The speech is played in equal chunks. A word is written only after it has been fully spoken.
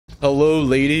Hello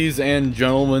ladies and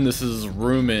gentlemen, this is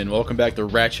Rumin. Welcome back to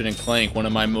Ratchet and Clank, one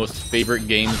of my most favorite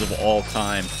games of all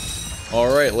time.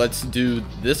 Alright, let's do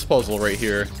this puzzle right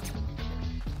here.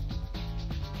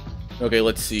 Okay,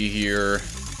 let's see here.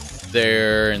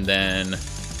 There, and then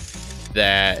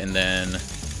that, and then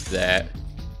that.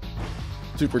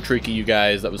 Super tricky, you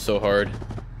guys. That was so hard.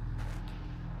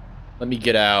 Let me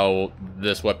get out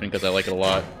this weapon because I like it a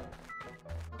lot.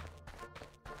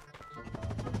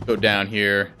 Go down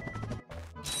here.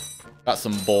 Got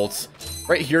some bolts.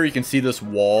 Right here you can see this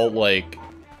wall like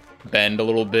bend a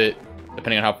little bit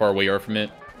depending on how far away you are from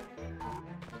it.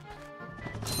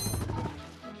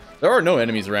 There are no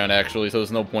enemies around actually, so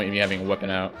there's no point in me having a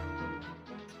weapon out.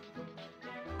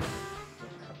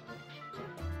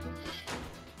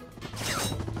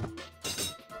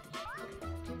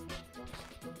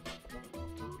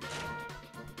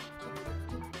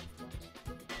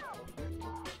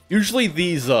 Usually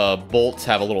these bolts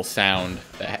have a little sound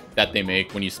that they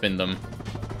make when you spin them,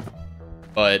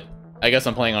 but I guess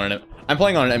I'm playing on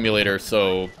an emulator,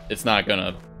 so it's not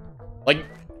gonna, like,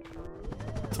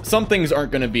 some things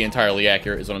aren't gonna be entirely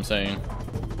accurate, is what I'm saying.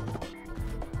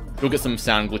 You'll get some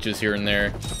sound glitches here and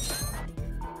there.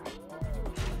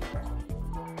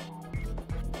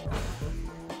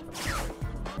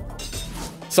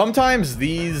 Sometimes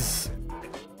these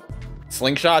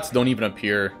slingshots don't even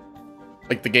appear.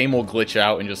 Like, the game will glitch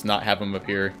out and just not have them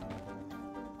appear.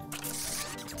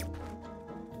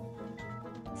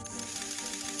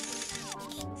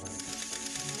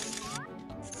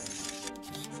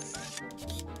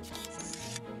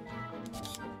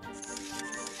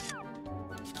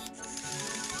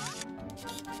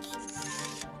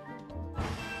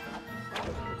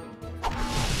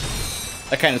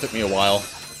 That kind of took me a while.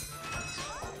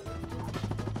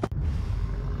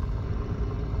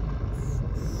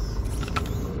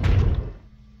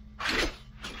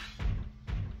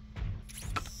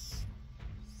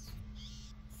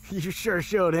 You sure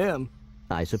showed him.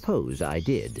 I suppose I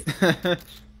did.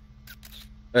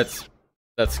 That's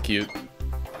cute.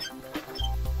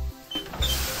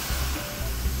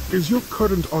 Is your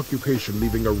current occupation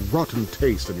leaving a rotten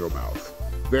taste in your mouth?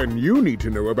 Then you need to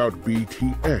know about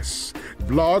BTS,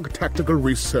 Blog Tactical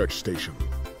Research Station.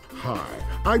 Hi,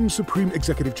 I'm Supreme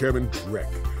Executive Chairman Drek,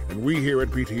 and we here at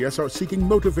BTS are seeking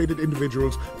motivated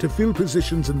individuals to fill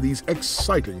positions in these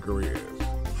exciting careers.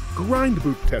 Grind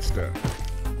boot tester,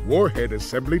 warhead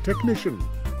assembly technician,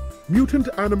 mutant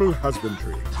animal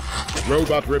husbandry,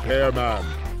 robot repairman,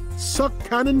 suck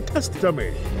cannon test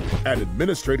dummy, and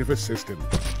administrative assistant.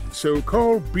 So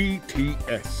call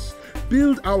BTS.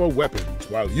 Build our weapons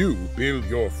while you build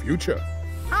your future.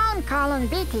 I'm calling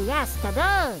BTS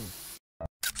today.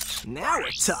 Now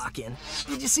we're talking.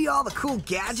 Did you see all the cool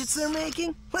gadgets they're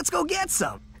making? Let's go get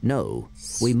some. No,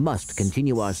 we must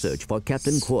continue our search for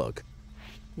Captain Quark.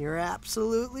 You're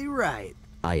absolutely right.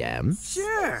 I am?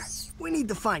 Sure. We need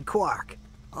to find Quark.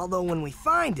 Although when we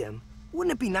find him,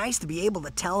 wouldn't it be nice to be able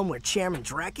to tell him where Chairman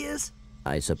Drek is?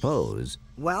 I suppose.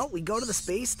 Well, we go to the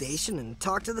space station and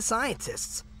talk to the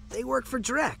scientists. They work for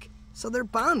Drek, so they're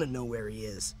bound to know where he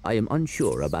is. I am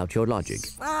unsure about your logic.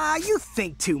 Ah, you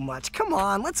think too much. Come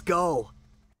on, let's go.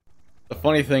 The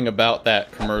funny thing about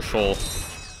that commercial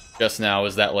just now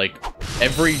is that, like,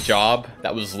 every job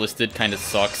that was listed kind of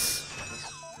sucks.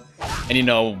 And, you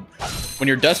know, when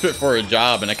you're desperate for a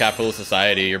job in a capitalist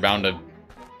society, you're bound to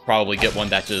probably get one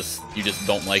that you just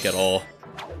don't like at all.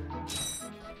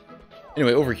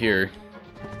 Anyway, over here.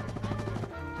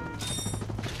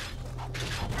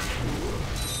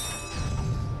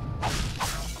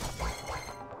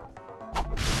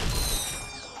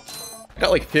 Got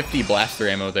like 50 blaster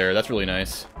ammo there. That's really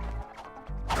nice.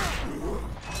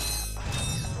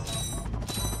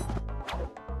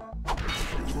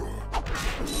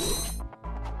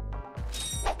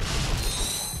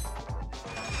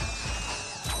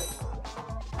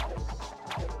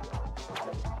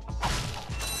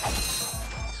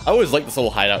 I always like this little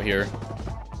hideout here.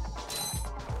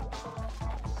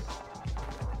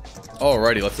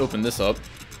 Alrighty, let's open this up.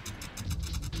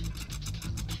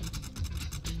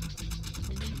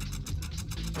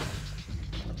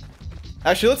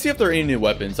 Actually, let's see if there are any new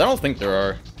weapons. I don't think there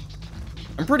are.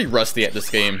 I'm pretty rusty at this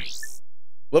game.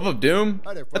 Love of Doom?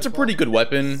 That's a pretty good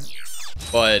weapon,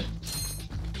 but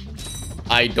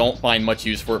I don't find much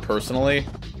use for it personally.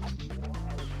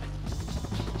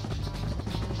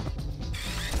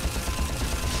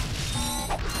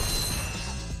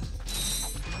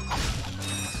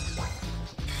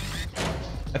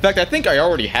 In fact, I think I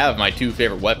already have my two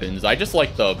favorite weapons. I just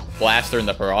like the blaster and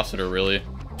the peroxider, really.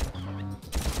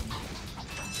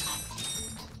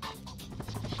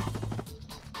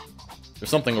 There's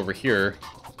something over here.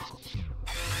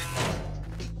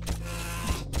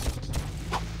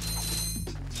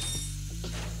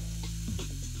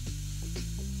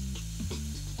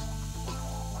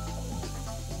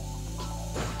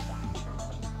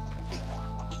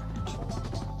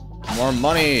 More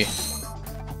money.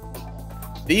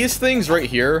 These things right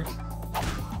here,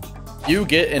 you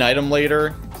get an item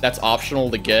later that's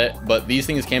optional to get, but these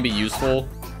things can be useful.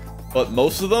 But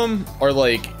most of them are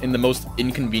like in the most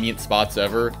inconvenient spots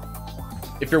ever.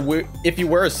 If you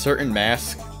wear a certain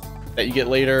mask that you get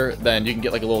later, then you can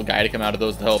get like a little guy to come out of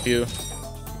those to help you.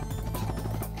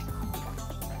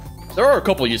 There are a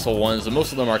couple useful ones, and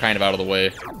most of them are kind of out of the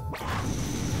way.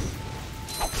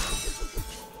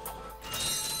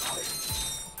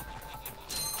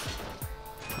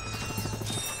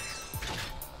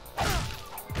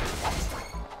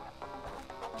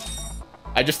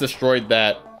 I just destroyed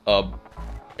that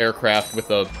aircraft with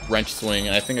a wrench swing,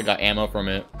 and I think I got ammo from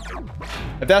it.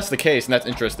 If that's the case, and that's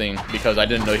interesting, because I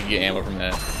didn't know you could get ammo from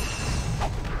that.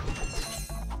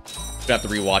 Gonna have to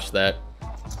rewatch that.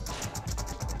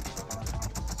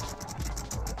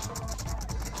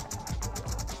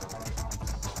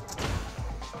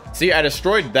 See, I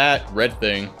destroyed that red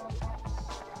thing.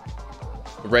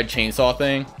 The red chainsaw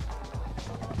thing.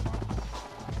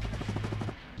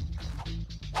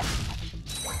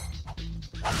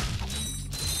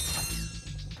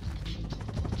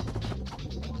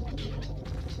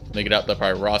 Make it out the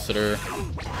pyrocitor.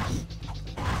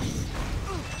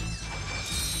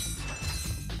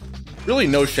 Really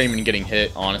no shame in getting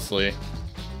hit, honestly.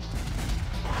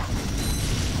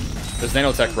 There's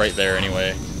nanotech right there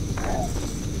anyway.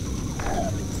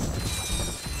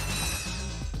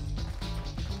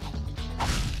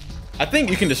 I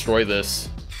think you can destroy this.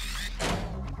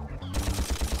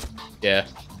 Yeah.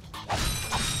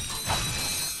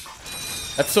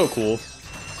 That's so cool.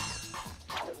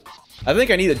 I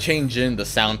think I need to change in the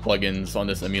sound plugins on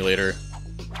this emulator,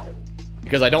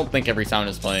 because I don't think every sound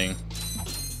is playing.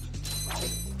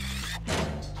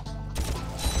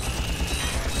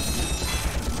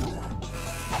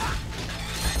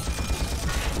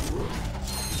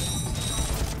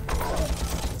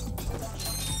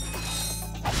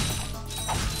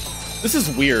 This is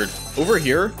weird. Over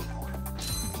here,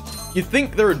 you'd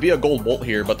think there would be a gold bolt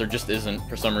here, but there just isn't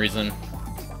for some reason.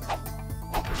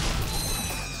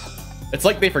 It's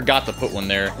like they forgot to put one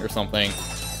there or something.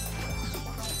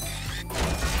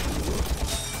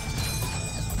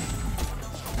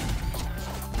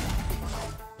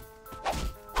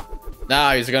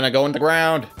 Nah, he's gonna go in the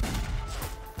ground.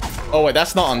 Oh wait,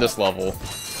 that's not on this level.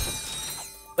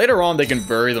 Later on, they can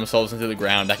bury themselves into the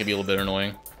ground. That could be a little bit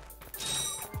annoying.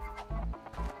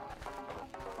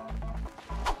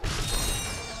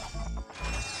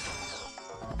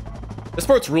 This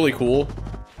part's really cool,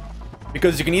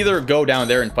 because you can either go down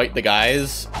there and fight the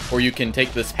guys, or you can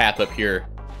take this path up here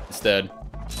instead.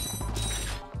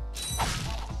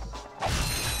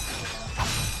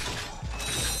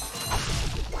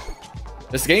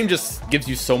 This game just gives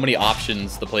you so many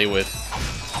options to play with.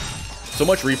 So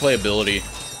much replayability.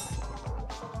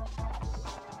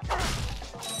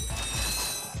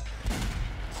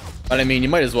 But I mean, you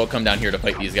might as well come down here to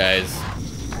fight these guys.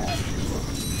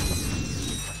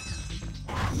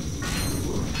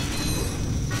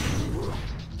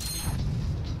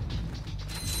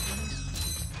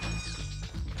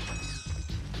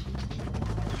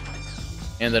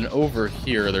 And then over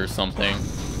here, there's something.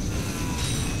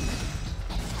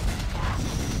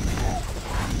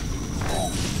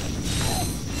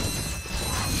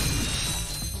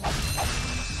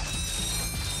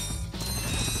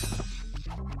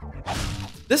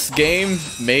 This game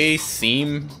may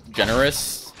seem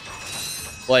generous.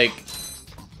 Like,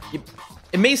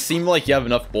 it may seem like you have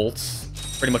enough bolts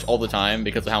pretty much all the time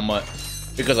because of how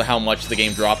much the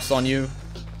game drops on you.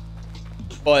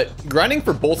 But grinding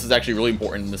for bolts is actually really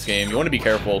important in this game. You want to be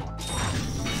careful.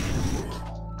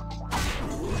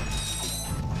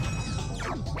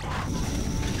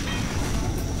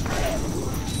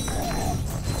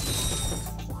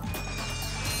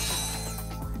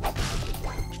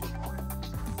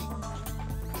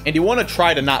 And you want to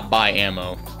try to not buy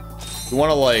ammo. You want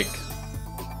to, like,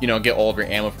 you know, get all of your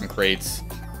ammo from crates.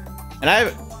 And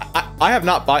I have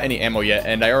not bought any ammo yet,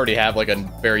 and I already have, like, a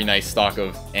very nice stock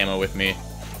of ammo with me.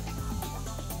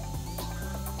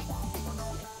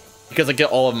 Because I get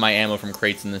all of my ammo from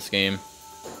crates in this game.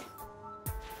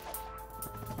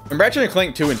 In Ratchet and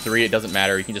Clank 2 and 3, it doesn't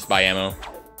matter. You can just buy ammo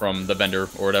from the vendor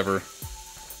or whatever.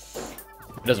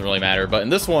 It doesn't really matter. But in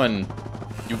this one,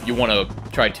 you want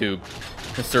to try to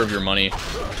conserve your money.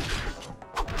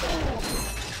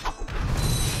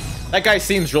 That guy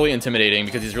seems really intimidating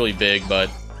because he's really big, but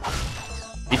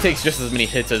he takes just as many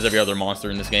hits as every other monster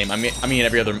in this game. I mean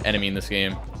every other enemy in this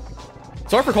game.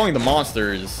 Sorry for calling the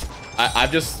monsters.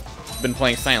 I've just been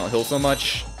playing Silent Hill so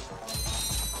much.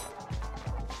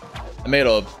 I made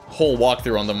a whole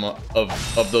walkthrough on them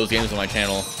of those games on my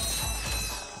channel.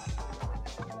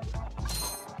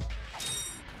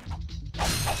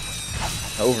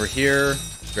 Over here,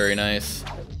 very nice.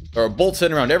 There are bolts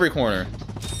hidden around every corner.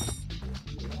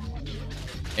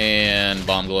 And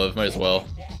bomb glove, might as well.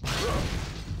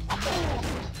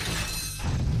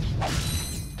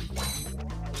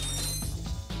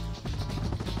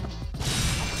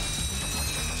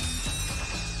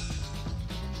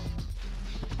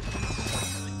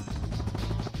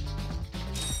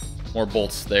 More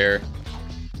bolts there.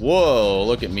 Whoa,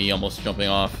 look at me almost jumping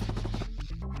off.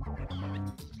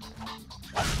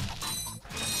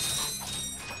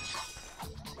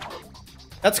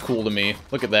 That's cool to me.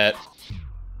 Look at that.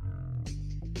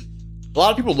 A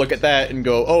lot of people look at that and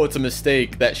go, oh, it's a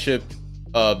mistake. That ship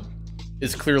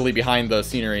is clearly behind the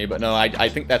scenery. But no, I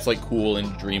think that's like cool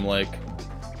and dreamlike.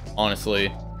 Honestly.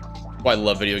 Why I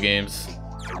love video games.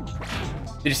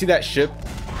 Did you see that ship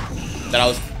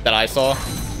that I saw?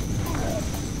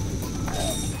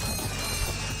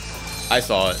 I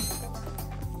saw it.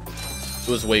 It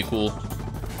was way cool.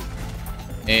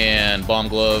 And bomb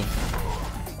glove.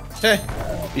 Hey,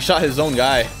 he shot his own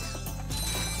guy.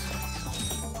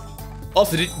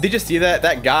 Also, did you see that?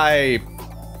 That guy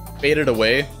faded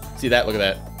away. See that? Look at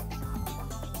that.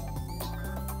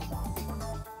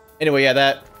 Anyway, yeah,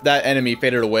 that enemy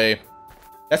faded away.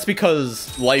 That's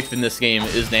because life in this game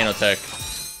is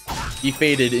nanotech. He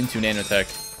faded into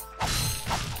nanotech.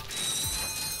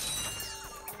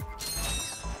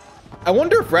 I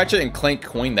wonder if Ratchet and Clank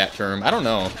coined that term. I don't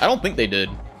know. I don't think they did.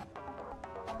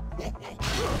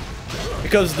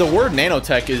 Because the word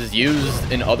nanotech is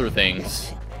used in other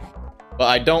things. But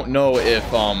I don't know if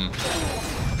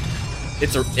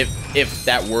if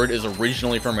that word is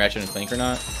originally from Ratchet and Clank or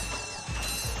not.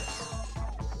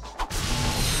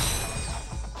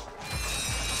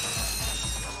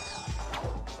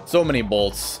 So many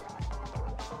bolts.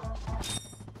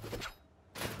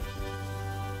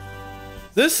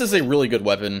 This is a really good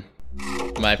weapon,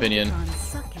 in my opinion.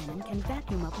 Suck cannon can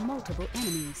vacuum up multiple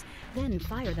enemies, then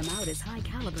fire them out as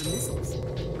high-caliber missiles.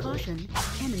 Caution,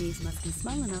 enemies must be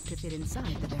small enough to fit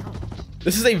inside the barrel.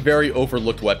 This is a very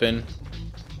overlooked weapon,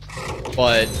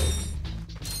 but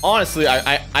honestly,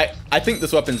 I think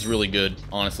this weapon's really good,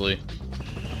 honestly.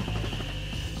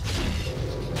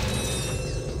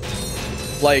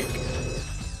 Like,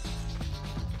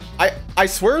 I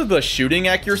swear the shooting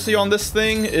accuracy on this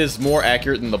thing is more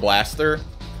accurate than the blaster.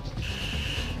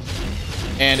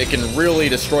 And it can really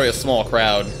destroy a small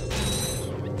crowd.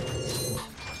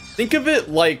 Think of it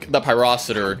like the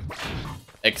Pyrocitor,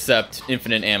 except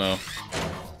infinite ammo.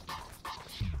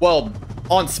 Well,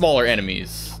 on smaller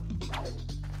enemies.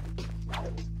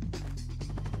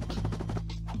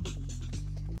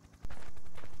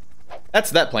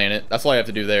 That's that planet. That's all I have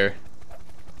to do there.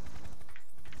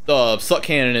 The suck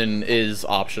cannon is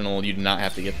optional. You do not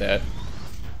have to get that.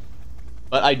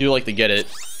 But I do like to get it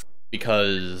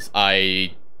because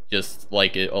I just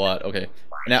like it a lot. Okay.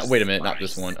 Now, wait a minute. Not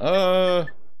this one.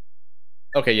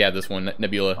 Okay, yeah, this one.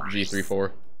 Nebula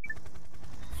G34.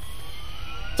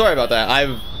 Sorry about that.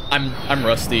 I'm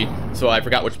rusty, so I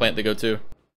forgot which planet to go to.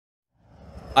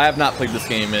 I have not played this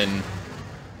game in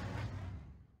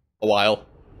a while.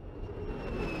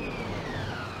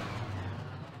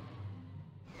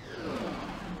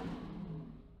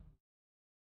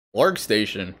 Larg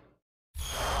Station.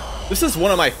 This is one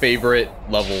of my favorite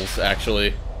levels,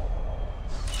 actually.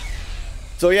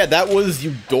 So yeah, that was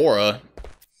Eudora.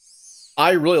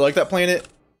 I really like that planet.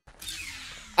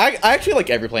 I actually like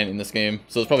every planet in this game,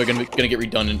 so it's probably gonna get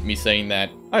redundant me saying that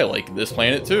I like this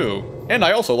planet too, and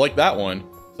I also like that one.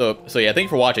 So yeah, thank you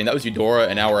for watching. That was Eudora,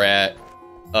 and now we're at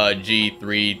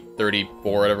G334,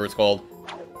 whatever it's called.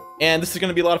 And this is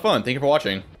gonna be a lot of fun. Thank you for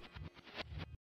watching.